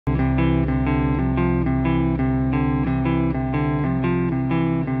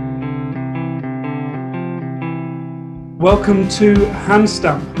Welcome to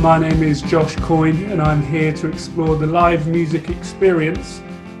Handstamp. My name is Josh Coyne and I'm here to explore the live music experience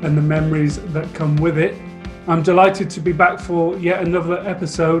and the memories that come with it. I'm delighted to be back for yet another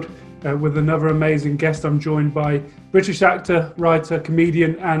episode with another amazing guest. I'm joined by British actor, writer,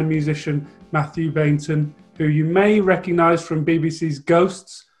 comedian and musician Mathew Baynton, who you may recognise from BBC's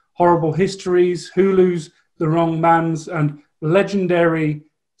Ghosts, Horrible Histories, Hulu's The Wrong Mans and legendary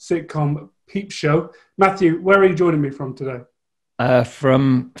sitcom Peep Show. Matthew, where are you joining me from today?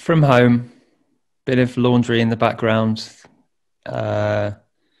 From home, bit of laundry in the background. Yeah,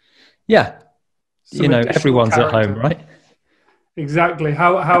 Some everyone's character. at home, right? Exactly.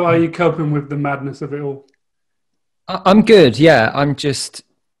 How are you coping with the madness of it all? I'm good. Yeah, I'm just.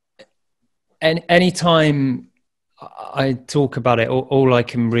 Anytime I talk about it, all I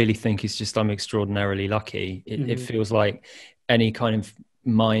can really think is just I'm extraordinarily lucky. It feels like any kind of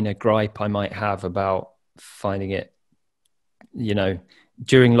minor gripe I might have about finding it,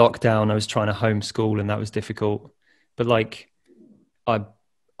 during lockdown I was trying to homeschool and that was difficult, but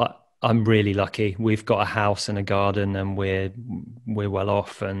I'm really lucky. We've got a house and a garden and we're well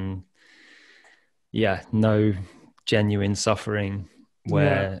off, and no genuine suffering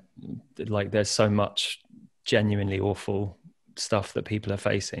where there's so much genuinely awful stuff that people are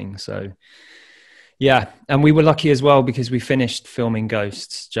facing. So and we were lucky as well because we finished filming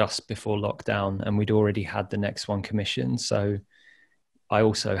Ghosts just before lockdown and we'd already had the next one commissioned. So I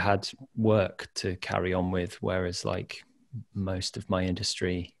also had work to carry on with, whereas most of my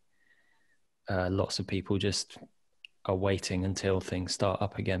industry, lots of people just are waiting until things start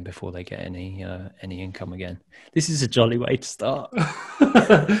up again before they get any income again. This is a jolly way to start.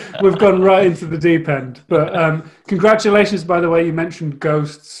 We've gone right into the deep end, but congratulations, by the way. You mentioned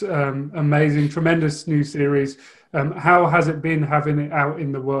Ghosts, amazing, tremendous new series. How has it been having it out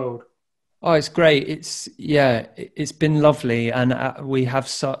in the world? Oh, it's great. It's been lovely, and we have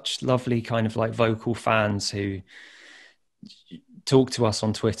such lovely kind of vocal fans who talk to us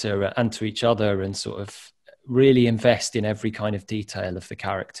on Twitter and to each other and sort of really invest in every kind of detail of the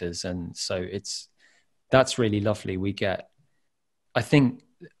characters. And so that's really lovely. We get, I think,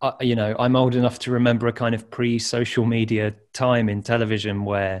 I'm old enough to remember a kind of pre-social media time in television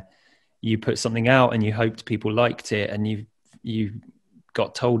where you put something out and you hoped people liked it and you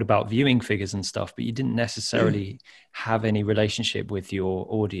got told about viewing figures and stuff, but you didn't necessarily have any relationship with your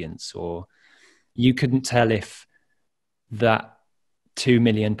audience, or you couldn't tell if that 2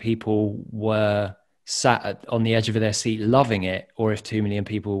 million people were sat on the edge of their seat loving it, or if 2 million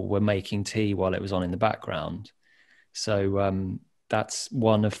people were making tea while it was on in the background. So that's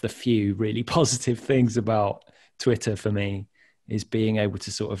one of the few really positive things about Twitter for me, is being able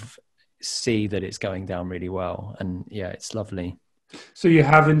to sort of see that it's going down really well. And it's lovely. So you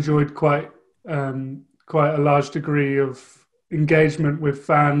have enjoyed quite a large degree of engagement with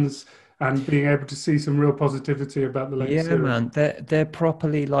fans and being able to see some real positivity about the latest series. Man, they're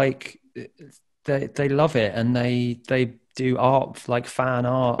properly they love it, and they do art, fan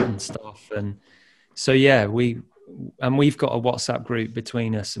art and stuff. And so we've got a WhatsApp group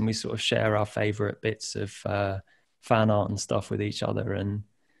between us, and we sort of share our favorite bits of fan art and stuff with each other. And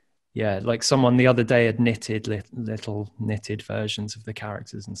someone the other day had knitted little knitted versions of the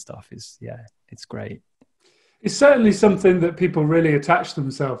characters and stuff. It's great. It's certainly something that people really attach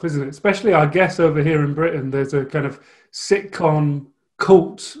themselves, isn't it? Especially, I guess, over here in Britain, there's a kind of sitcom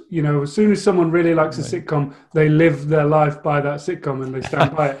cult. As soon as someone really likes a sitcom, they live their life by that sitcom and they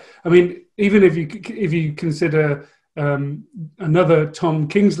stand by it. I mean, even if you consider another Tom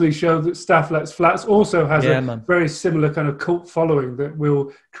Kingsley show, that Staff Lets Flats, also has a very similar kind of cult following that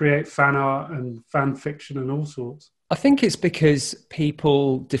will create fan art and fan fiction and all sorts. I think it's because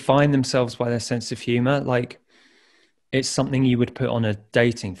people define themselves by their sense of humor. It's something you would put on a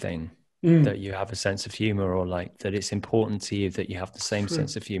dating thing, that you have a sense of humor, or that it's important to you that you have the same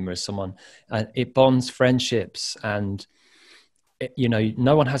sense of humor as someone. And it bonds friendships, and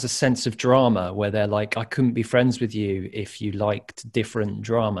no one has a sense of drama where they're like, I couldn't be friends with you if you liked different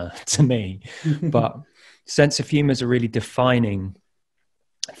drama to me. But sense of humor is a really defining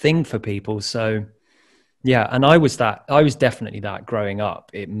thing for people. So and I was definitely that growing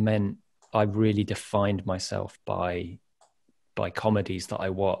up. It meant I really defined myself by comedies that I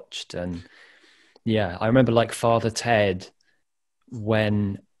watched. And I remember Father Ted,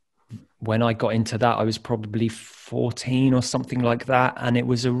 when I got into that, I was probably 14 or something like that. And it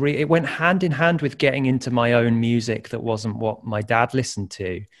was it went hand in hand with getting into my own music that wasn't what my dad listened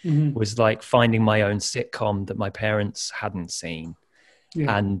to. Was finding my own sitcom that my parents hadn't seen,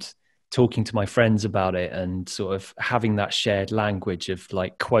 and talking to my friends about it, and sort of having that shared language of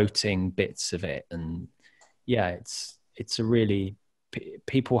quoting bits of it. And it's it's a really,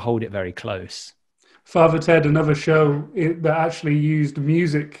 people hold it very close. Father Ted, another show that actually used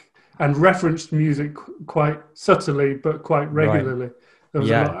music and referenced music quite subtly, but quite Right. regularly. There was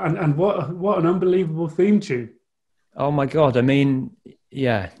a Yeah. lot, and what an unbelievable theme tune. Oh my God. I mean,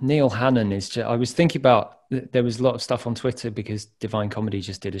 yeah, Neil Hannon is just, I was thinking about, there was a lot of stuff on Twitter because Divine Comedy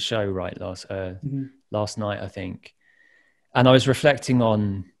just did a show last night, I think. And I was reflecting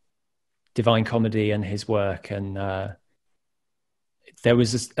on Divine Comedy and his work. And there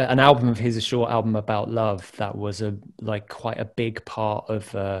was an album of his, a short album about love that was quite a big part of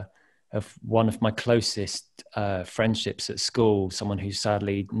one of my closest friendships at school, someone who's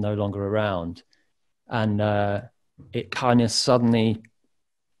sadly no longer around. And it kind of suddenly,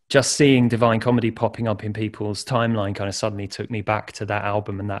 just seeing Divine Comedy popping up in people's timeline kind of suddenly took me back to that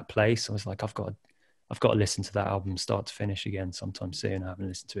album and that place. I was like, I've got to listen to that album start to finish again sometime soon. I haven't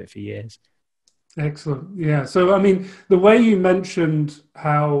listened to it for years. Excellent. Yeah. So, I mean, the way you mentioned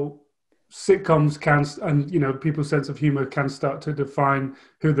how sitcoms can, and, you know, people's sense of humor can start to define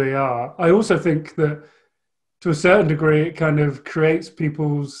who they are. I also think that to a certain degree, it kind of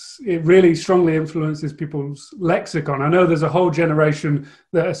it really strongly influences people's lexicon. I know there's a whole generation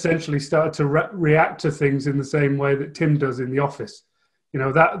that essentially started to react to things in the same way that Tim does in The Office. You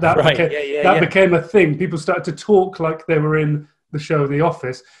know, that became a thing. People started to talk like they were in the show The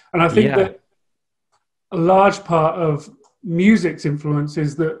Office. And I think that a large part of music's influence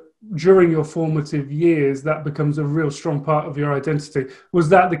is that during your formative years, that becomes a real strong part of your identity. Was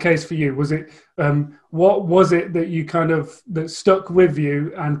that the case for you? Was it, what was it that you that stuck with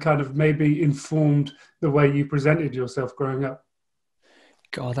you and kind of maybe informed the way you presented yourself growing up?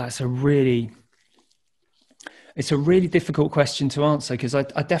 God, it's a really difficult question to answer, because I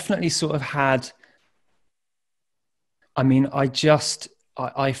definitely sort of had, I mean,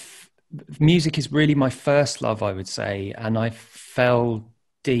 music is really my first love, I would say. And I fell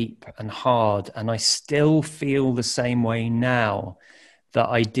deep and hard, and I still feel the same way now that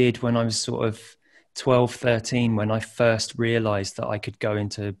I did when I was sort of 12, 13, when I first realized that I could go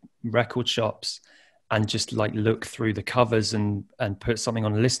into record shops and just like look through the covers and put something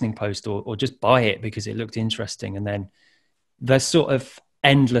on a listening post or just buy it because it looked interesting. And then there's sort of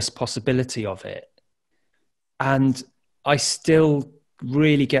endless possibility of it. And I still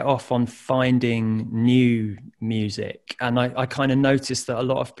really get off on finding new music. And I kind of noticed that a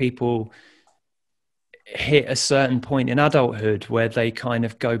lot of people hit a certain point in adulthood where they kind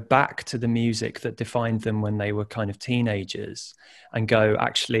of go back to the music that defined them when they were kind of teenagers and go,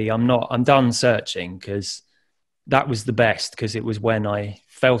 actually, I'm done searching, because that was the best, because it was when I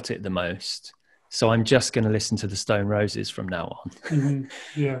felt it the most. So I'm just going to listen to the Stone Roses from now on. Mm-hmm.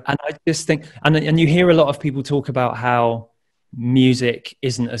 Yeah. And I just think, and you hear a lot of people talk about how music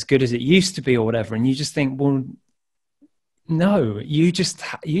isn't as good as it used to be or whatever. And you just think, well, no, you just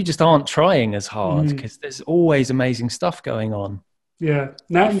aren't trying as hard, because there's always amazing stuff going on. Yeah.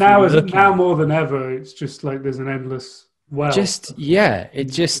 Now more than ever, it's just like there's an endless well. The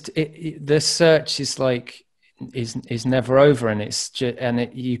search is like, is never over, and it's just,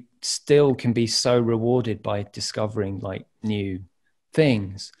 you still can be so rewarded by discovering like new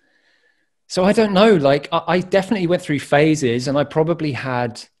things. So I don't know, like I definitely went through phases, and I probably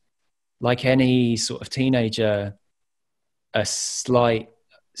had, like any sort of teenager, a slight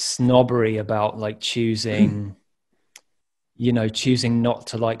snobbery about like choosing not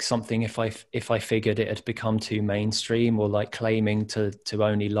to like something if I figured it had become too mainstream, or like claiming to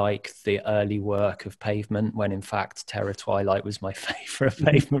only like the early work of Pavement when in fact Terror Twilight was my favorite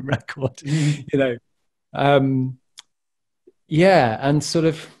Pavement record. And sort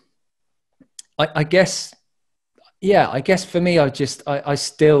of I guess for me, I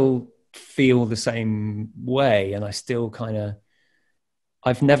still feel the same way, and I still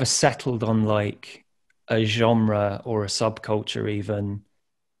I've never settled on like a genre or a subculture even.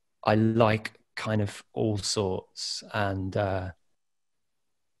 I like kind of all sorts, and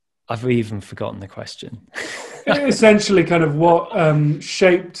I've even forgotten the question. Essentially, kind of what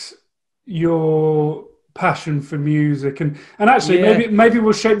shaped your passion for music, and actually maybe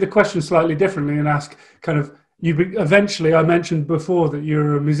we'll shape the question slightly differently and ask kind of, eventually, I mentioned before that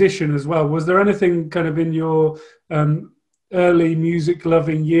you're a musician as well. Was there anything kind of in your early music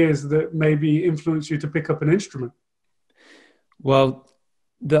loving years that maybe influenced you to pick up an instrument? Well,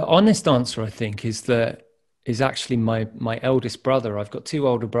 the honest answer, I think, is actually my eldest brother. I've got two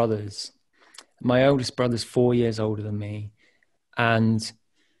older brothers. My eldest brother's 4 years older than me, and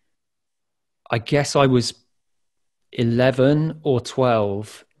I guess I was 11 or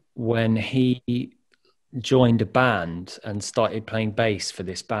 12 when he joined a band and started playing bass for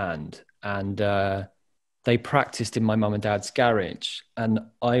this band. And they practiced in my mum and dad's garage, and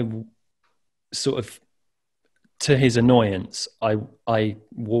I sort of, to his annoyance, I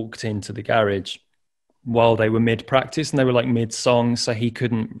walked into the garage while they were mid practice, and they were like mid song, so he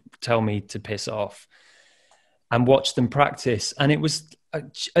couldn't tell me to piss off, and watched them practice. And it was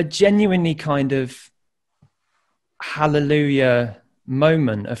a genuinely kind of hallelujah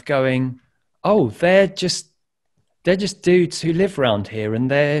moment of going, oh, they're just dudes who live around here and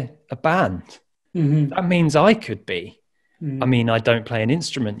they're a band. Mm-hmm. That means I could be. Mm-hmm. I mean, I don't play an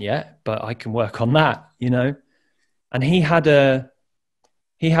instrument yet, but I can work on that, you know? And he had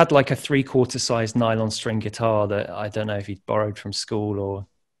like a 3/4 size nylon string guitar that I don't know if he'd borrowed from school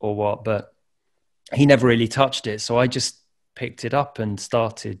or what, but he never really touched it. So I just picked it up and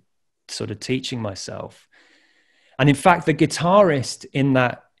started sort of teaching myself. And in fact, the guitarist in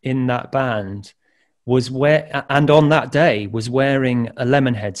that band and on that day was wearing a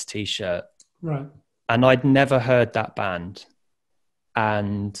Lemonheads t-shirt. Right. And I'd never heard that band.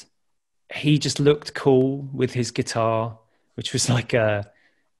 And he just looked cool with his guitar, which was like a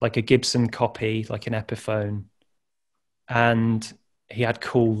Gibson copy, like an Epiphone. And he had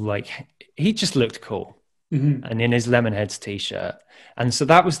he just looked cool. Mm-hmm. And in his Lemonheads t-shirt. And so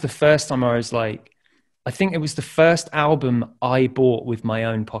that was the first time I was like, I think it was the first album I bought with my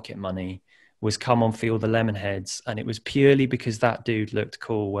own pocket money was Come On Feel the Lemonheads. And it was purely because that dude looked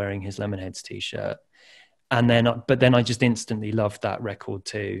cool wearing his Lemonheads t-shirt. But then I just instantly loved that record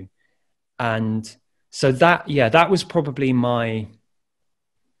too. And so that was probably the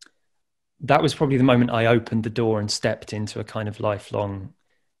moment I opened the door and stepped into a kind of lifelong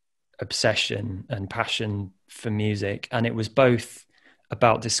obsession and passion for music. And it was both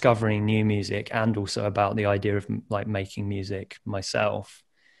about discovering new music and also about the idea of like making music myself.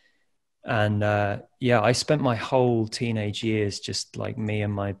 And I spent my whole teenage years, just like me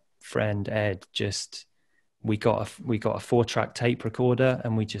and my friend Ed, we got a 4-track tape recorder,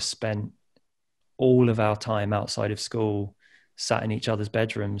 and we just spent all of our time outside of school sat in each other's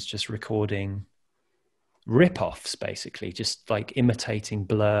bedrooms just recording rip-offs, basically, just like imitating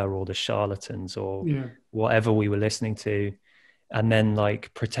Blur or the Charlatans or whatever we were listening to, and then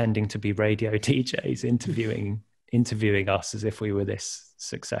like pretending to be radio DJs interviewing us as if we were this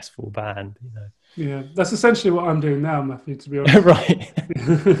successful band, you know. Yeah, that's essentially what I'm doing now, Matthew, to be honest. Right.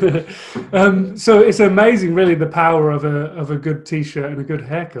 So it's amazing, really, the power of a good t-shirt and a good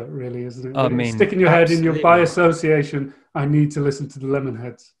haircut, really, isn't it? I mean, sticking your head in absolutely. by association, I need to listen to the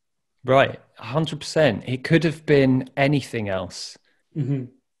Lemonheads. Right, 100%. It could have been anything else. Mm-hmm.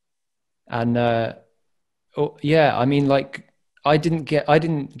 And I mean, like, I didn't get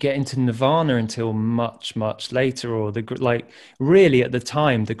into Nirvana until much later, or really at the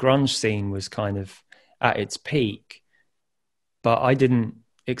time the grunge scene was kind of at its peak, but I didn't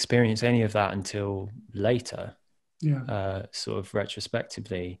experience any of that until later. Sort of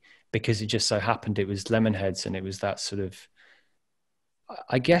retrospectively, because it just so happened it was Lemonheads, and it was that sort of,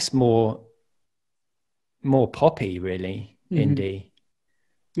 I guess, more poppy, really, indie.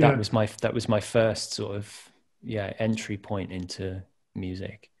 That was my first sort of entry point into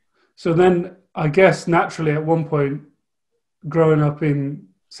music. So then, I guess naturally, at one point, growing up in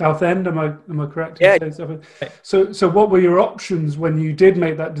Southend, am I correct? Yeah. So what were your options when you did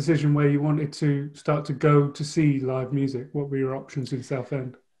make that decision where you wanted to start to go to see live music? What were your options in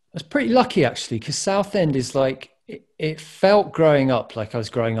Southend? I was pretty lucky, actually, because Southend is like, it felt growing up like I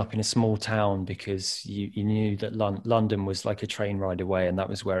was growing up in a small town, because you knew that London was like a train ride away, and that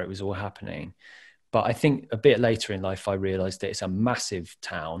was where it was all happening. But I think a bit later in life, I realized that it's a massive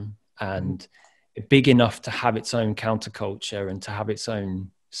town and big enough to have its own counterculture and to have its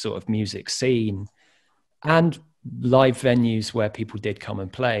own sort of music scene and live venues where people did come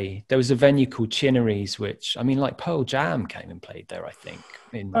and play. There was a venue called Chinnery's, which, I mean, like Pearl Jam came and played there, I think,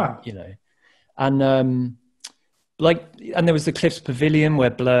 you know, and and there was the Cliffs Pavilion where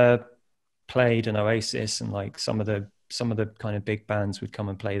Blur played, and Oasis, and like some of the kind of big bands would come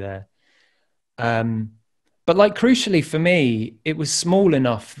and play there. But like, crucially for me, it was small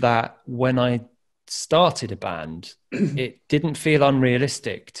enough that when I started a band, it didn't feel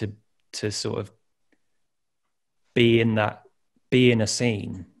unrealistic to sort of be in a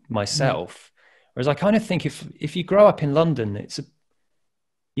scene myself. Whereas I kind of think if you grow up in London,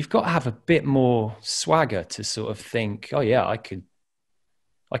 you've got to have a bit more swagger to sort of think, oh yeah, I could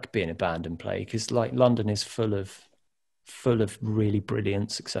be in a band and play, because like London is full of really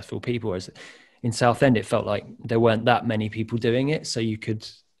brilliant, successful people. Whereas in Southend, it felt like there weren't that many people doing it, so you could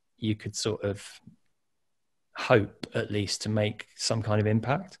sort of hope at least to make some kind of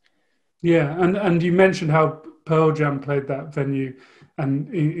impact. Yeah, and you mentioned how Pearl Jam played that venue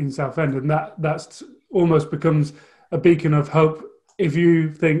and in Southend, and that's almost becomes a beacon of hope if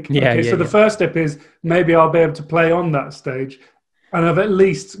you think, Yeah, okay, yeah, so the yeah. first step is maybe I'll be able to play on that stage. And I've at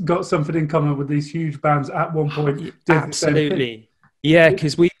least got something in common with these huge bands at one point did the same thing. Absolutely. Yeah,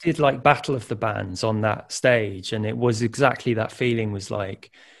 because we did like Battle of the Bands on that stage, and it was exactly that feeling was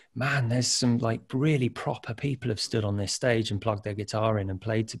like, man, there's some like really proper people have stood on this stage and plugged their guitar in and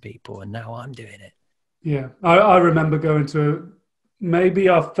played to people, and now I'm doing it. Yeah, I remember going to maybe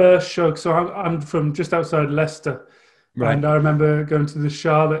our first show. So I'm from just outside Leicester, Right. and I remember going to the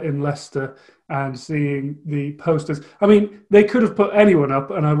Charlotte in Leicester and seeing the posters. I mean, they could have put anyone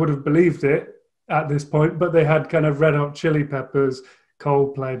up, and I would have believed it at this point. But they had kind of Red Hot Chili Peppers,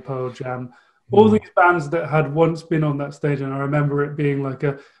 Coldplay, Pearl Jam, all Mm. these bands that had once been on that stage, and I remember it being like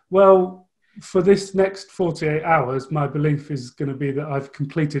a well. For this next 48 hours, my belief is going to be that I've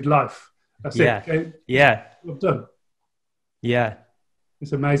completed life. That's it. Yeah. Okay, Yeah. well done. Yeah.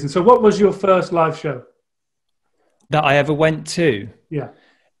 It's amazing. So, what was your first live show? That I ever went to. Yeah.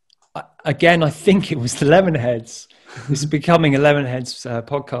 Again, I think it was the Lemonheads. This is becoming a Lemonheads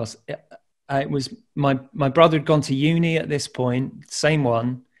podcast. It was my brother had gone to uni at this point, same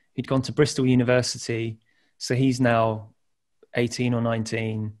one. He'd gone to Bristol University. So he's now 18 or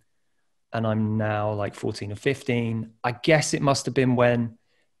 19, and I'm now like 14 or 15. I guess it must have been when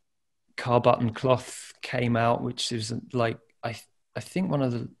Car Button Cloth came out, which is like, I think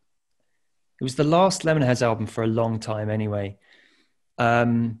it was the last Lemonheads album for a long time anyway.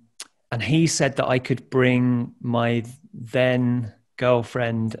 And he said that I could bring my then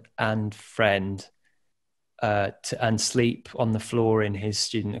girlfriend and friend and sleep on the floor in his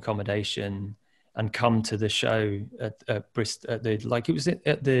student accommodation and come to the show at Bristol. Like it was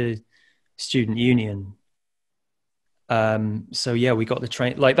at the student union. So yeah, we got the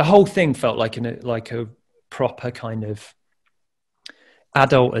train. Like the whole thing felt like a proper kind of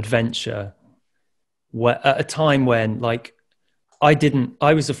adult adventure. At a time when like I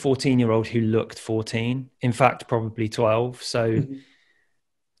was a 14-year-old who looked 14, in fact, probably 12. So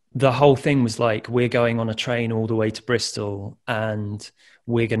the whole thing was like, we're going on a train all the way to Bristol and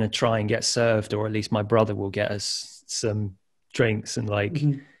we're going to try and get served, or at least my brother will get us some drinks. And like,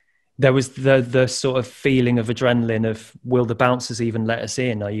 there was the sort of feeling of adrenaline of, will the bouncers even let us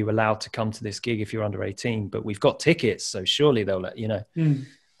in? Are you allowed to come to this gig if you're under 18? But we've got tickets, so surely they'll let you know.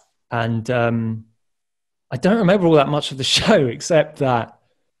 And I don't remember all that much of the show, except that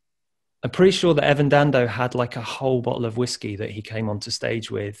I'm pretty sure that Evan Dando had like a whole bottle of whiskey that he came onto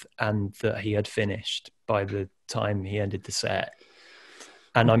stage with and that he had finished by the time he ended the set.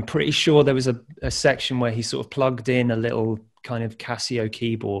 And I'm pretty sure there was a section where he sort of plugged in a little kind of Casio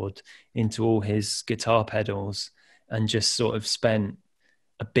keyboard into all his guitar pedals and just sort of spent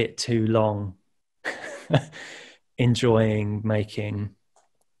a bit too long enjoying making,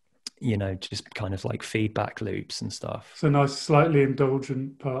 just kind of like feedback loops and stuff. It's a nice, slightly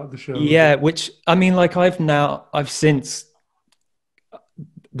indulgent part of the show. Yeah, which I mean, like I've since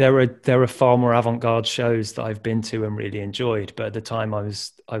there are far more avant-garde shows that I've been to and really enjoyed, but at the time I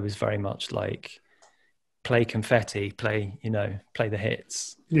was very much like play confetti, play the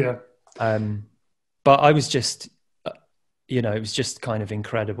hits. Yeah. But I was just, it was just kind of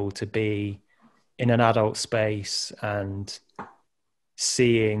incredible to be in an adult space and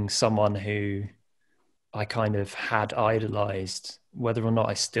seeing someone who I kind of had idolized. Whether or not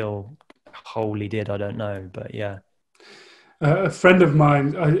I still wholly did, I don't know. But yeah. A friend of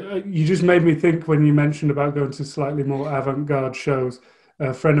mine, you just made me think when you mentioned about going to slightly more avant-garde shows.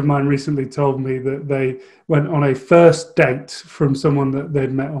 A friend of mine recently told me that they went on a first date from someone that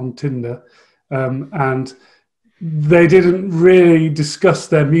they'd met on Tinder, and they didn't really discuss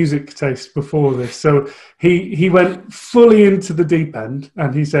their music taste before this. So he went fully into the deep end,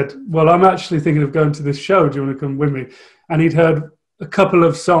 and he said, well, I'm actually thinking of going to this show. Do you want to come with me? And he'd heard a couple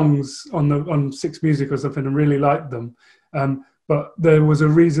of songs on Six Music or something and really liked them. But there was a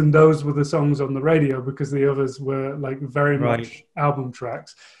reason those were the songs on the radio, because the others were like very much album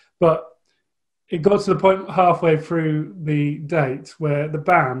tracks. But it got to the point halfway through the date where the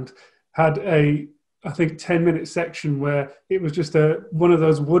band had I think 10-minute section where it was just one of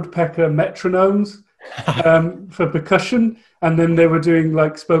those woodpecker metronomes for percussion, and then they were doing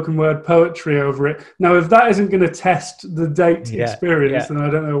like spoken word poetry over it. Now, if that isn't going to test the date experience, then I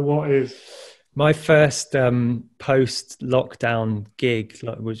don't know what is. My first post-lockdown gig,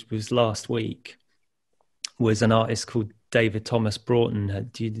 which was last week, was an artist called David Thomas Broughton.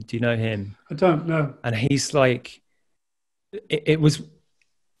 Do you know him? I don't know. And he's like, it was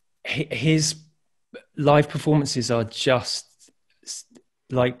his live performances are just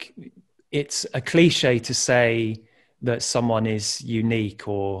like, it's a cliche to say that someone is unique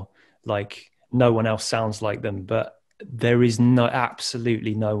or like no one else sounds like them, but there is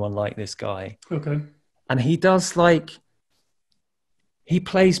absolutely no one like this guy. Okay. And he does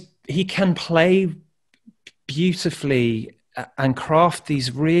he can play beautifully and craft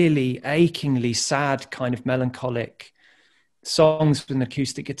these really achingly sad kind of melancholic songs with an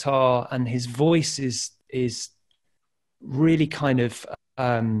acoustic guitar, and his voice is really kind of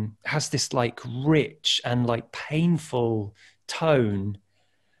has this like rich and like painful tone,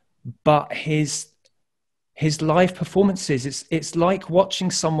 but his live performances, it's like watching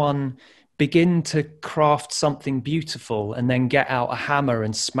someone begin to craft something beautiful and then get out a hammer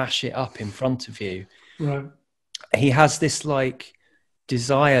and smash it up in front of you. Right. He has this like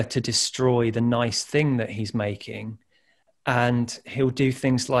desire to destroy the nice thing that he's making, and he'll do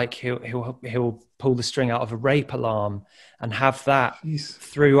things like he'll pull the string out of a rape alarm and have that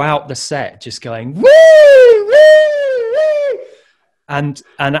throughout the set just going woo, woo, woo. And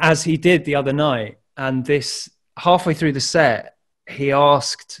as he did the other night, and this halfway through the set, he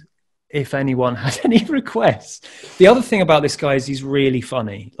asked if anyone had any requests. The other thing about this guy is he's really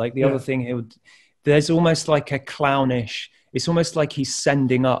funny. Like the other thing, there's almost like a clownish, it's almost like he's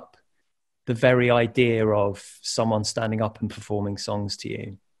sending up the very idea of someone standing up and performing songs to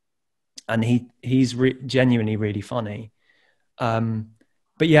you. And he's genuinely really funny.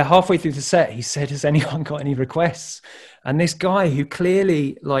 But yeah, halfway through the set, he said, has anyone got any requests? And this guy who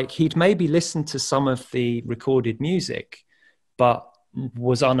clearly, like, he'd maybe listened to some of the recorded music, but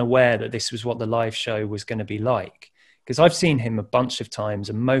was unaware that this was what the live show was going to be like. Because I've seen him a bunch of times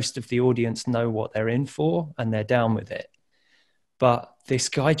and most of the audience know what they're in for and they're down with it. But this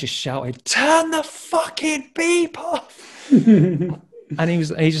guy just shouted, turn the fucking beep off. And he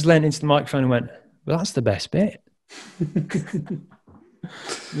just leaned into the microphone and went, well, that's the best bit.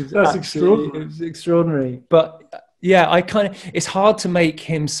 That's extraordinary. It was extraordinary. But yeah, it's hard to make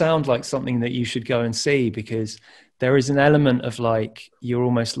him sound like something that you should go and see, because there is an element of like, you're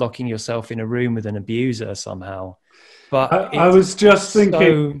almost locking yourself in a room with an abuser somehow. But I was just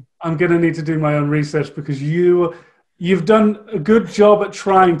thinking, I'm going to need to do my own research, because you've done a good job at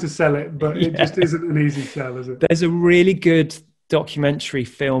trying to sell it, but it just isn't an easy sell, is it? There's a really good documentary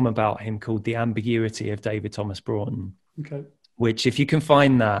film about him called The Ambiguity of David Thomas Broughton. Okay. Which, if you can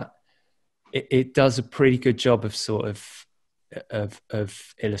find that, it does a pretty good job of sort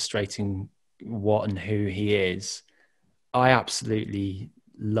of illustrating what and who he is. I absolutely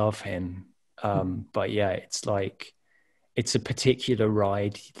love him. But yeah, it's like, it's a particular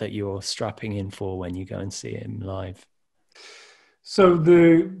ride that you're strapping in for when you go and see him live. So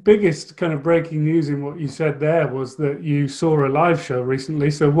the biggest kind of breaking news in what you said there was that you saw a live show recently.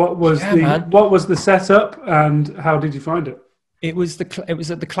 So what was the setup and how did you find it? It was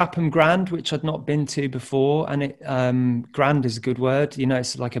at the Clapham Grand, which I'd not been to before, and Grand is a good word. You know,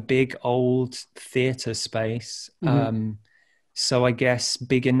 it's like a big old theatre space. Mm-hmm. So I guess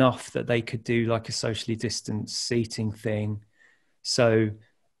big enough that they could do like a socially distanced seating thing. So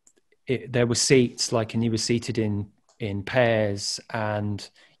there were seats, like, and you were seated in pairs, and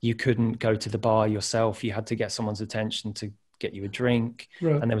you couldn't go to the bar yourself. You had to get someone's attention to get you a drink.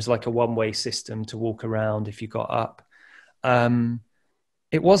 Right. And there was like a one-way system to walk around if you got up.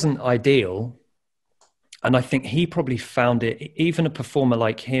 It wasn't ideal, and I think he probably found it, even a performer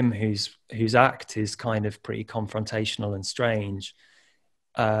like him whose act is kind of pretty confrontational and strange.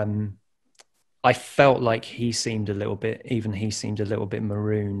 I felt like he seemed a little bit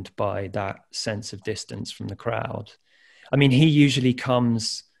marooned by that sense of distance from the crowd. I mean, he usually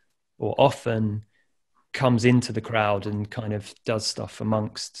often comes into the crowd and kind of does stuff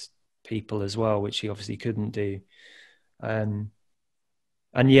amongst people as well, which he obviously couldn't do.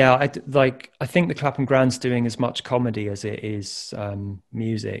 And yeah, I think the Clapham Grand's doing as much comedy as it is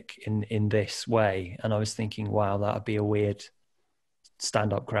music in this way. And I was thinking, wow, that would be a weird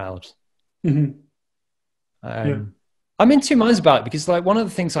stand-up crowd. Mm-hmm. I'm in two minds about it, because like one of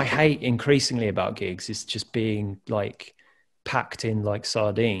the things I hate increasingly about gigs is just being like packed in like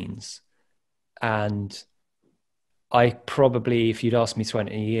sardines. And I probably, if you'd asked me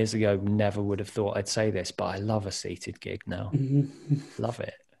 20 years ago, never would have thought I'd say this, but I love a seated gig now. Mm-hmm. Love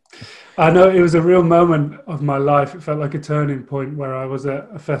it. I know, it was a real moment of my life. It felt like a turning point where I was at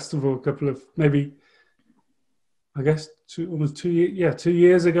a festival a couple of, maybe, I guess, 2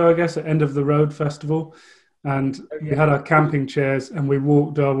 years ago, I guess, at End of the Road Festival. And we had our camping chairs and we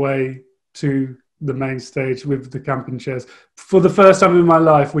walked our way to the main stage with the camping chairs. For the first time in my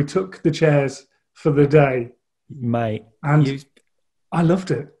life, we took the chairs for the day. Mate, and I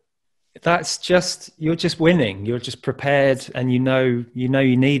loved it. That's just, you're just winning. You're just prepared, and you know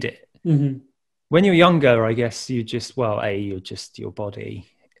you need it. Mm-hmm. When you're younger, I guess you're just your body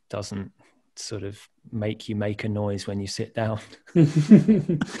doesn't sort of make you make a noise when you sit down.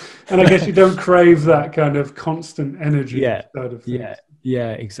 And I guess you don't crave that kind of constant energy side of things.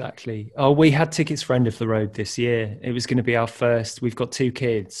 Yeah, exactly. Oh, we had tickets for End of the Road this year. It was going to be our first. We've got 2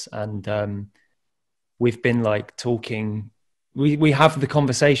 kids, and we've been like talking. We have the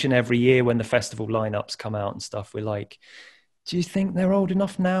conversation every year when the festival lineups come out and stuff. We're like, do you think they're old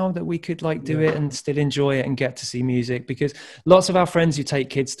enough now that we could like do it and still enjoy it and get to see music? Because lots of our friends who take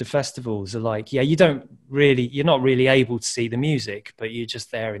kids to festivals are like, yeah, you're not really able to see the music, but you're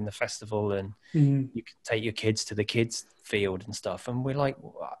just there in the festival and you can take your kids to the kids field and stuff. And we're like,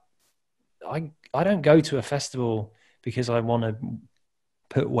 I don't go to a festival because I want to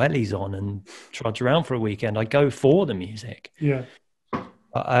put wellies on and trudge around for a weekend. I go for the music. Yeah.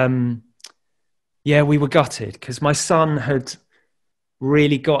 Yeah, we were gutted because my son had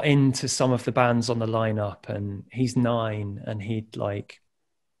really got into some of the bands on the lineup, and he's 9, and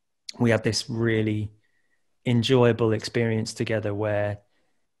we had this really enjoyable experience together where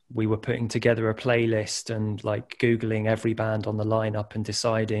we were putting together a playlist and like Googling every band on the lineup and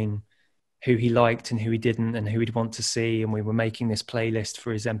deciding who he liked and who he didn't and who he'd want to see. And we were making this playlist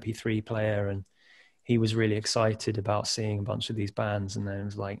for his MP3 player, and he was really excited about seeing a bunch of these bands. And then it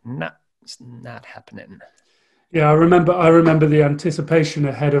was like, nah, it's not happening. Yeah, I remember the anticipation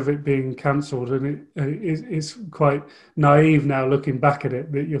ahead of it being cancelled, and it's quite naive now looking back at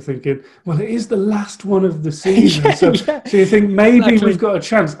it that you're thinking, well, it is the last one of the season, so you think maybe we've got a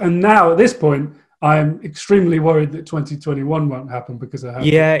chance. And now at this point, I'm extremely worried that 2021 won't happen because I have.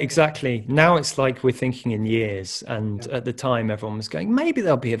 Yeah, exactly. Now it's like we're thinking in years, and at the time everyone was going, maybe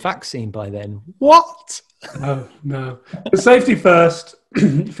there'll be a vaccine by then. What? No. But safety first.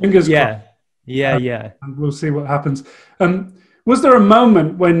 Fingers crossed. Yeah. And we'll see what happens. Was there a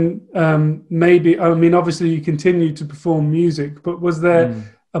moment when maybe, I mean, obviously you continue to perform music, but was there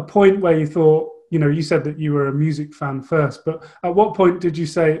a point where you thought, you said that you were a music fan first, but at what point did you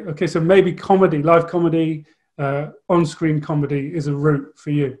say, okay, so maybe comedy, live comedy, on-screen comedy is a route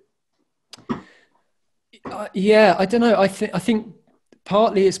for you? Yeah, I don't know. I think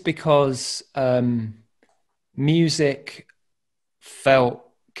partly it's because music felt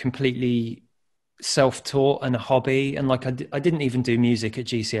completely self-taught and a hobby, and like I didn't even do music at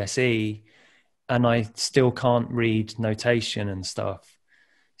GCSE, and I still can't read notation and stuff.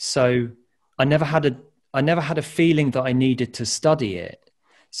 So I never had a feeling that I needed to study it.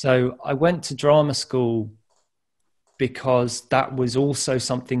 So I went to drama school because that was also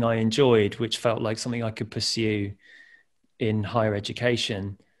something I enjoyed, which felt like something I could pursue in higher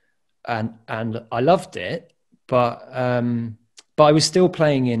education, and I loved it, but I was still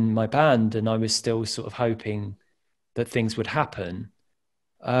playing in my band, and I was still sort of hoping that things would happen.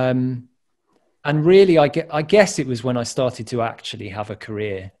 And really, I guess it was when I started to actually have a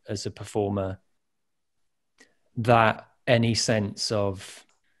career as a performer that any sense of,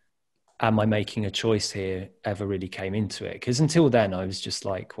 am I making a choice here, ever really came into it. Because until then, I was just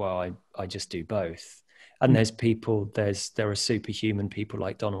like, well, I just do both. And there are superhuman people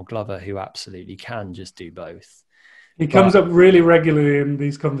like Donald Glover who absolutely can just do both. He comes up really regularly in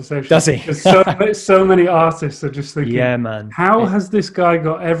these conversations. Does he? Because so many artists are just thinking, yeah, man, how has this guy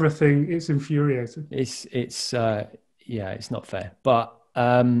got everything? It's infuriating. It's not fair. But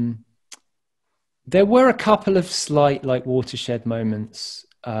there were a couple of slight like watershed moments.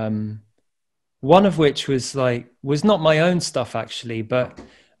 One of which was not my own stuff actually, but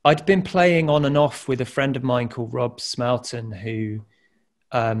I'd been playing on and off with a friend of mine called Rob Smelton, who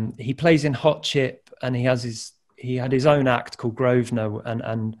he plays in Hot Chip, and he had his own act called Grosvenor,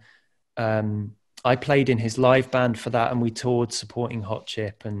 and I played in his live band for that, and we toured supporting Hot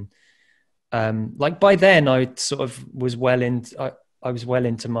Chip. And by then I sort of was I was well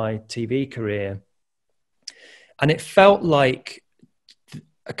into my TV career, and it felt like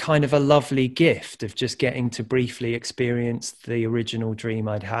a kind of a lovely gift of just getting to briefly experience the original dream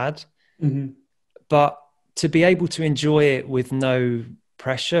I'd had. Mm-hmm. But to be able to enjoy it with no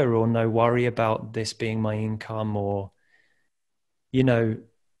pressure or no worry about this being my income, or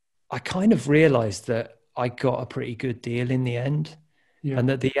I kind of realized that I got a pretty good deal in the end. And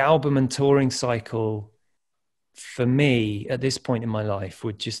that the album and touring cycle for me at this point in my life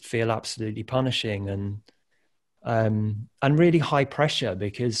would just feel absolutely punishing and really high pressure,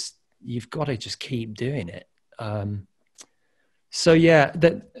 because you've got to just keep doing it.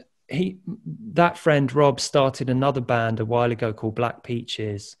 That friend Rob started another band a while ago called Black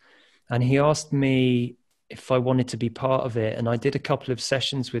Peaches, and he asked me if I wanted to be part of it, and I did a couple of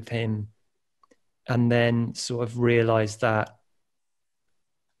sessions with him, and then sort of realized that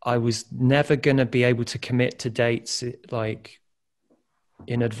I was never going to be able to commit to dates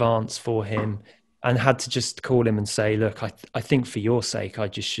in advance for him, and had to just call him and say, look, I think for your sake, I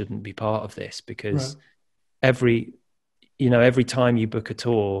just shouldn't be part of this, because every time you book a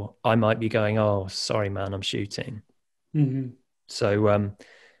tour, I might be going, oh, sorry, man, I'm shooting. So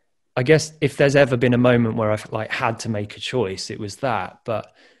I guess if there's ever been a moment where I've like had to make a choice, it was that.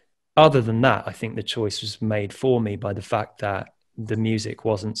 But other than that, I think the choice was made for me by the fact that the music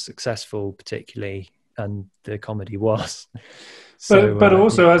wasn't successful particularly, and the comedy was. But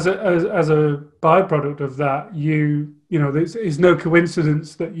also as a byproduct of that, you know, it's no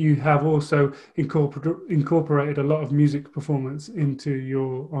coincidence that you have also incorporated a lot of music performance into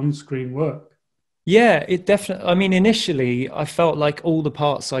your on-screen work. Yeah, it definitely. I mean, initially, I felt like all the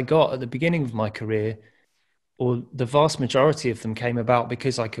parts I got at the beginning of my career, or the vast majority of them, came about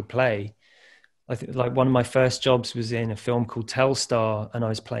because I could play. I think like one of my first jobs was in a film called Telstar, and I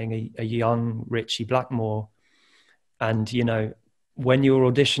was playing a young Richie Blackmore. And, you know, when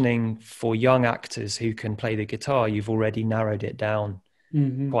you're auditioning for young actors who can play the guitar, you've already narrowed it down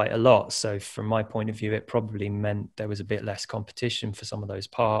quite a lot. So from my point of view, it probably meant there was a bit less competition for some of those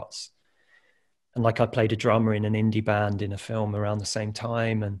parts. And like I played a drummer in an indie band in a film around the same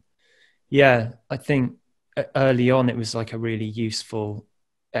time. And yeah, I think early on it was like a really useful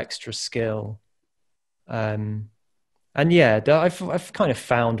extra skill. And yeah, I've kind of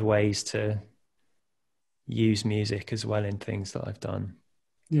found ways to use music as well in things that I've done.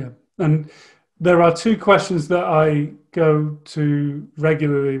 Yeah. And there are 2 questions that I go to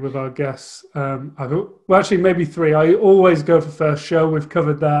regularly with our guests. Well, actually, maybe 3. I always go for first show. We've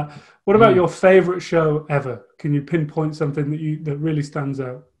covered that. What about your favorite show ever? Can you pinpoint something that really stands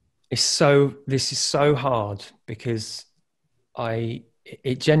out? This is so hard, because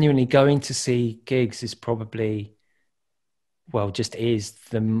it genuinely, going to see gigs is probably, well, just is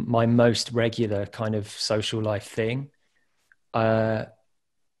my most regular kind of social life thing. The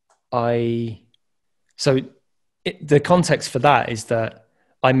context for that is that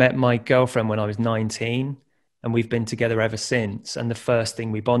I met my girlfriend when I was 19, and we've been together ever since. And the first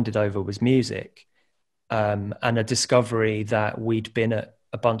thing we bonded over was music, and a discovery that we'd been at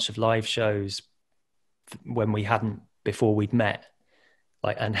a bunch of live shows when we hadn't before we'd met.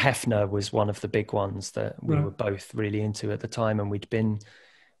 Like, and Hefner was one of the big ones that we were both really into at the time. And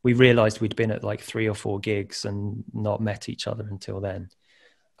we realized we'd been at like 3 or 4 gigs and not met each other until then.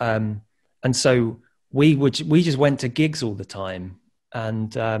 And so we just went to gigs all the time.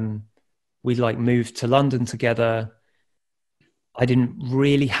 And we like moved to London together. I didn't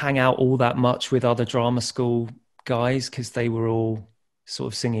really hang out all that much with other drama school guys, because they were all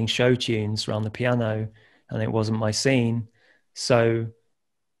sort of singing show tunes around the piano, and it wasn't my scene. So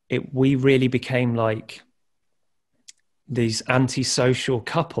we really became like these antisocial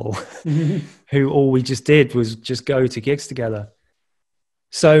couple who all we just did was just go to gigs together.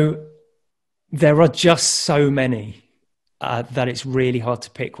 So there are just so many that it's really hard to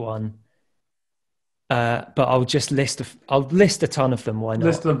pick one. But I'll list a ton of them. Why not?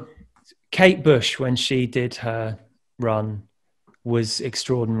 List them. Kate Bush, when she did her run, was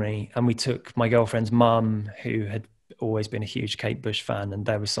extraordinary. And we took my girlfriend's mum, who had always been a huge Kate Bush fan, and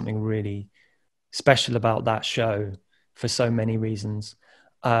there was something really special about that show for so many reasons.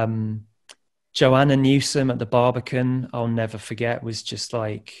 Joanna Newsom at the Barbican, I'll never forget, was just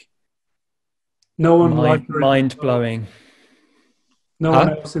like mind blowing. No one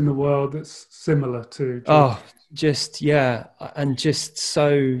else in the world that's similar to Joanna. Oh, just, yeah. And just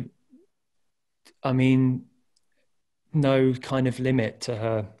so, I mean, no kind of limit to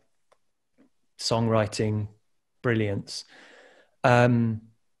her songwriting brilliance.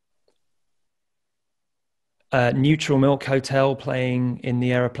 Neutral Milk Hotel playing in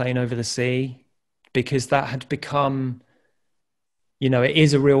the aeroplane over the sea, because that had become, you know, it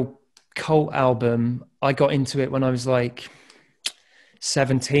is a real cult album. I got into it when I was like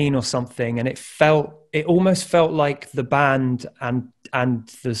 17 or something, and it almost felt like the band and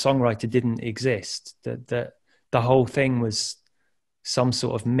the songwriter didn't exist, that the whole thing was some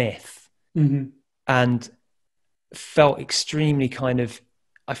sort of myth. And felt extremely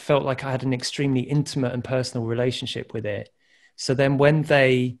I felt like I had an extremely intimate and personal relationship with it. So then when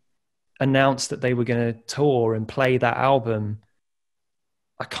they announced that they were going to tour and play that album,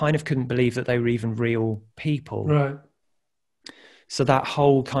 I kind of couldn't believe that they were even real people. Right. So that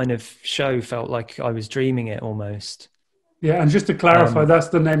whole kind of show felt like I was dreaming it almost. Yeah, and just to clarify, that's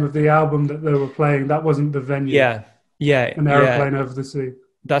the name of the album that they were playing. That wasn't the venue. Yeah. An aeroplane over the sea.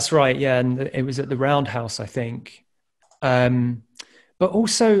 That's right. Yeah, and it was at the Roundhouse, I think. But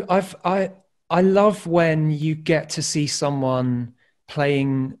also, I love when you get to see someone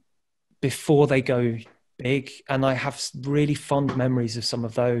playing before they go big, and I have really fond memories of some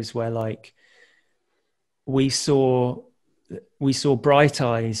of those where like we saw Bright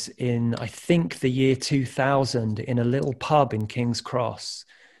Eyes in, I think, the year 2000 in a little pub in King's Cross.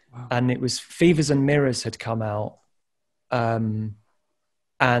 Wow. And it was Fevers and Mirrors had come out. And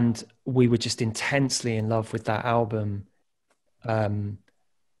we were just intensely in love with that album. And,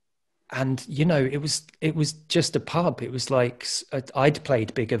 you know, it was just a pub. It was like, I'd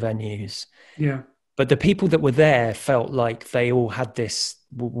played bigger venues. Yeah. But the people that were there felt like we all had this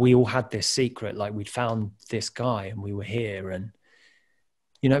secret, like we'd found this guy and we were here. And,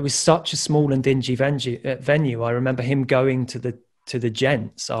 you know, it was such a small and dingy venue. I remember him going to the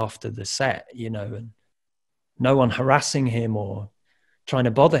gents after the set, you know, and no one harassing him or trying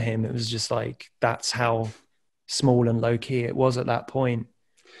to bother him. It was just like, that's how small and low key it was at that point.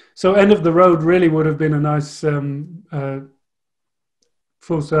 So End of the Road really would have been a nice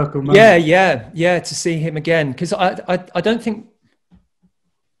full circle moment. Yeah, to see him again. Because I don't think...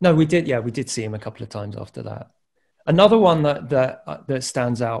 No, we did see him a couple of times after that. Another one that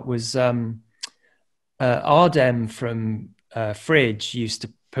stands out was Ardem from Fridge used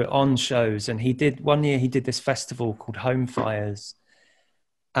to put on shows, and one year he did this festival called Home Fires,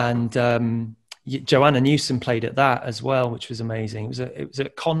 and Joanna Newsom played at that as well, which was amazing. It was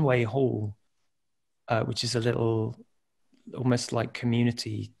at Conway Hall, which is a little almost like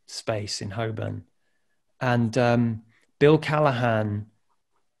community space in Holborn, and Bill Callahan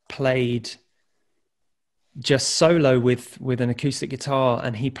played just solo with an acoustic guitar,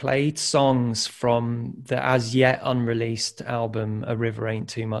 and he played songs from the as yet unreleased album A River Ain't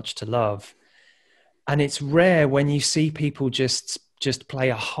Too Much to Love. And it's rare when you see people just play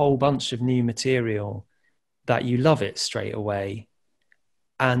a whole bunch of new material that you love it straight away.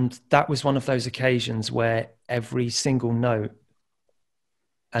 And that was one of those occasions where every single note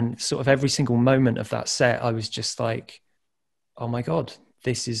and sort of every single moment of that set, I was just like, oh my God,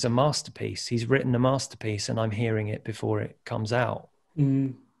 this is a masterpiece. He's written a masterpiece and I'm hearing it before it comes out.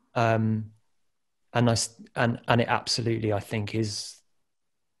 Mm. And it absolutely, I think, is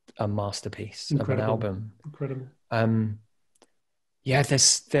a masterpiece of an album. Incredible. Yeah,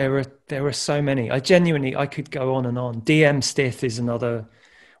 there are so many. I could go on and on. DM Stith is another.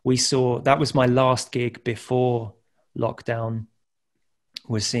 That was my last gig before lockdown,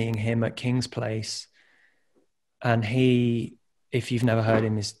 was seeing him at King's Place. And he, if you've never heard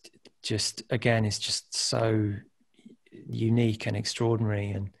him, is just so unique and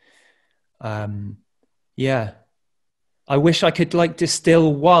extraordinary. And yeah, I wish I could like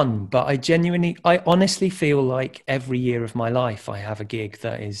distill one, but I honestly feel like every year of my life I have a gig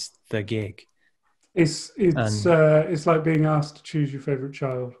that is the gig. It's like being asked to choose your favorite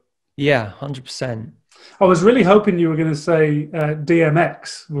child. Yeah, 100%. I was really hoping you were going to say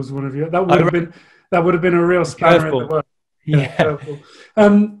DMX was one of you. That would have been a real spanner in the works. Yeah.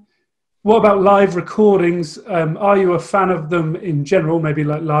 What about live recordings? Are you a fan of them in general, maybe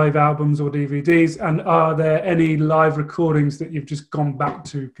like live albums or DVDs? And are there any live recordings that you've just gone back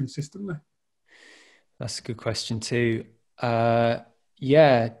to consistently? That's a good question too.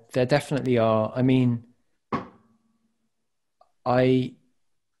 Yeah, there definitely are. I mean, the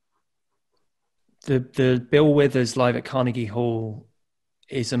Bill Withers live at Carnegie Hall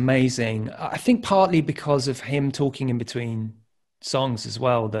is amazing. I think partly because of him talking in between songs as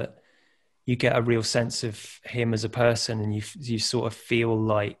well, that you get a real sense of him as a person, and you sort of feel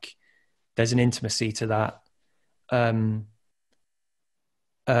like there's an intimacy to that.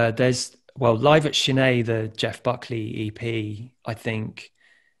 There's Live at Chennai, the Jeff Buckley EP, I think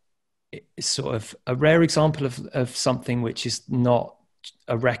is sort of a rare example of something which is not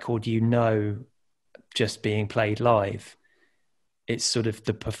a record, just being played live. It's sort of,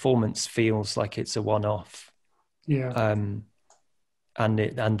 the performance feels like it's a one-off. Yeah. And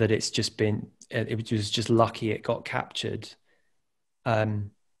that it's just been, it was just lucky it got captured.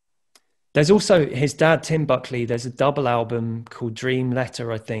 There's also his dad, Tim Buckley. There's a double album called Dream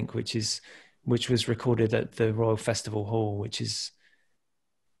Letter, I think, which was recorded at the Royal Festival Hall, which is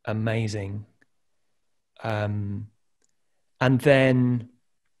amazing. And then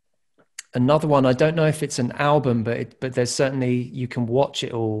another one, I don't know if it's an album, but there's certainly, you can watch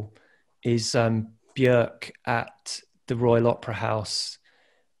it all, is Björk at the Royal Opera House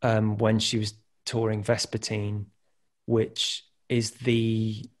when she was touring Vespertine, which is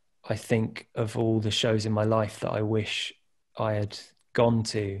I think of all the shows in my life that I wish I had gone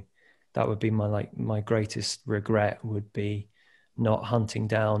to, that would be my greatest regret, would be not hunting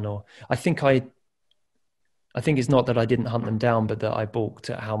down, or I think it's not that I didn't hunt them down, but that I balked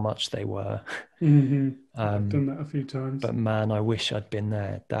at how much they were. Mm-hmm. I've done that a few times. But man, I wish I'd been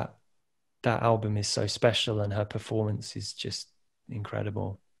there. that album is so special, and her performance is just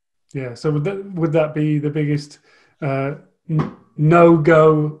incredible. Yeah. So would that be the biggest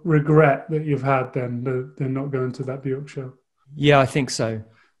no-go regret that you've had then? They're not going to that Bjork show. Yeah, I think so.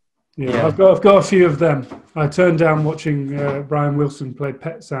 Yeah, I've got a few of them. I turned down watching Brian Wilson play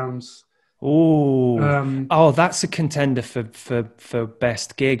Pet Sounds. Oh, that's a contender for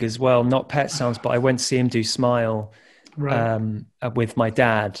best gig as well. Not Pet Sounds, but I went to see him do Smile with my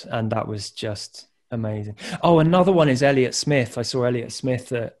dad, and that was just amazing. Oh, another one is Elliott Smith. I saw Elliott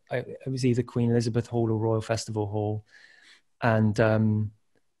Smith at it was either Queen Elizabeth Hall or Royal Festival Hall, and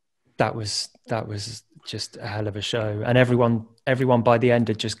that was just a hell of a show. And everyone by the end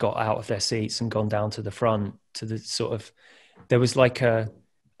had just got out of their seats and gone down to the front to the sort of, there was like a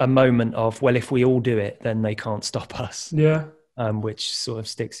moment of, well, if we all do it, then they can't stop us. Yeah. Which sort of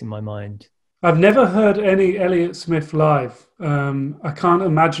sticks in my mind. I've never heard any Elliott Smith live. I can't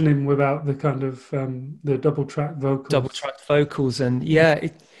imagine him without the kind of the double track vocals. And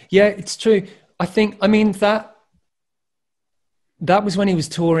it's true. I mean that was when he was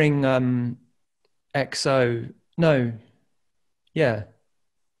touring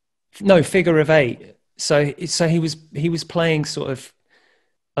Figure of Eight. So he was playing sort of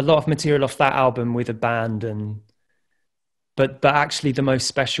a lot of material off that album with a band, but actually the most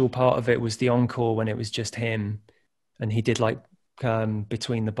special part of it was the encore when it was just him, and he did like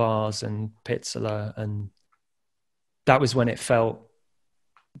Between the Bars and Pitzela, and that was when it felt,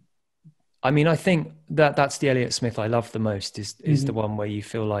 I mean, I think that's the Elliott Smith I love the most is the one where you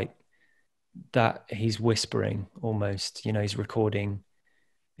feel like that he's whispering almost, you know, he's recording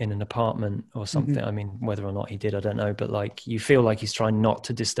in an apartment or something. I mean, whether or not he did, I don't know, but like you feel like he's trying not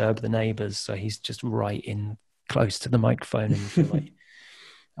to disturb the neighbors, so he's just right in close to the microphone, and you feel like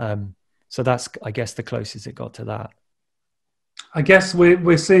so that's, I guess, the closest it got to that. I guess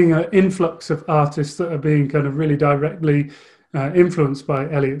we're seeing an influx of artists that are being kind of really directly influenced by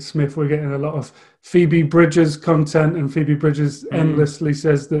Elliott Smith. We're getting a lot of Phoebe Bridgers content, and Phoebe Bridgers endlessly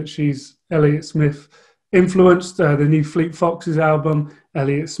says that she's Elliott Smith influenced. The new Fleet Foxes album,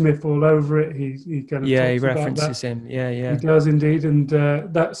 Elliott Smith all over it. He kind of he talks references about that. him. He does indeed, and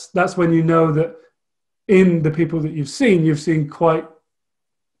that's when you know that in the people that you've seen quite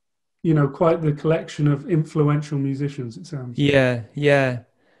the collection of influential musicians, it sounds. Yeah.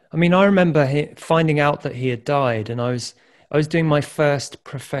 I mean, I remember finding out that he had died, and I was doing my first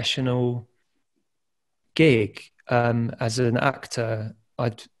professional gig as an actor.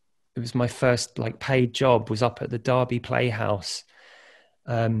 It was my first like paid job, was up at the Derby Playhouse,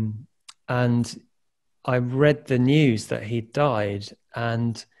 and I read the news that he'd died,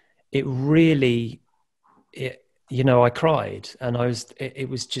 and it really, I cried, and it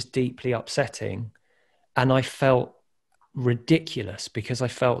was just deeply upsetting, and I felt ridiculous because I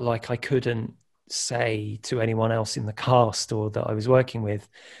felt like I couldn't say to anyone else in the cast or that I was working with,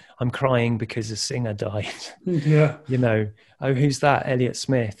 I'm crying because a singer died. Yeah. Oh, who's that? Elliott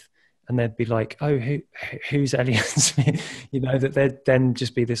Smith. And they'd be like, oh, who's Elliott Smith? That there'd then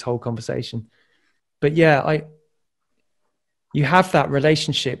just be this whole conversation. But yeah, you have that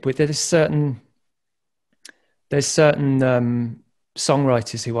relationship with, there's certain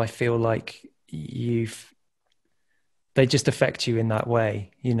songwriters who I feel like they just affect you in that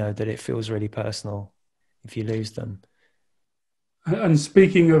way, that it feels really personal if you lose them. And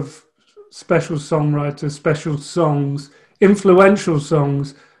speaking of special songwriters, special songs, influential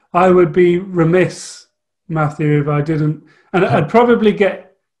songs, I would be remiss, Matthew, if I didn't, and I'd probably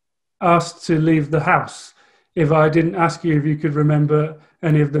get asked to leave the house if I didn't ask you if you could remember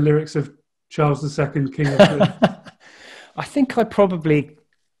any of the lyrics of Charles II, King of Britain. I think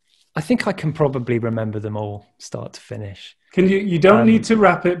I can probably remember them all, start to finish. Can you don't need to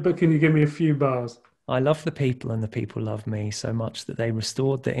rap it, but can you give me a few bars? I love the people, and the people love me so much that they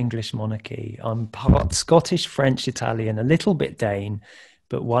restored the English monarchy. I'm part Scottish, French, Italian, a little bit Dane,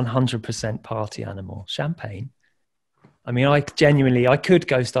 but 100% party animal. Champagne. I mean, I could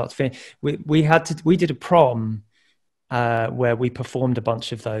go start to finish. We did a prom where we performed a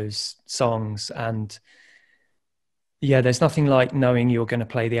bunch of those songs, and yeah, there's nothing like knowing you're going to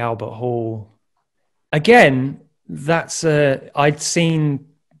play the Albert Hall. Again, I'd seen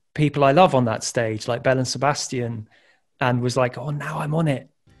people I love on that stage, like Belle and Sebastian, and was like, oh, now I'm on it.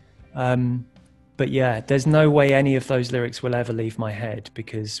 But yeah, there's no way any of those lyrics will ever leave my head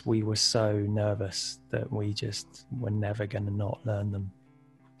because we were so nervous that we just were never going to not learn them.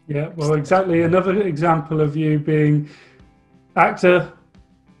 Yeah, well, exactly. Another example of you being actor,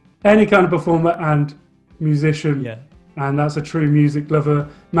 any kind of performer, and musician. Yeah. and that's a true music lover.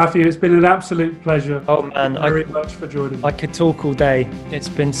 Mathew, it's been an absolute pleasure. Oh man, Thank you very much for joining me. I could talk all day. It's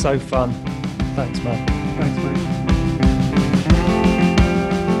been so fun. Thanks, man. Thanks, mate.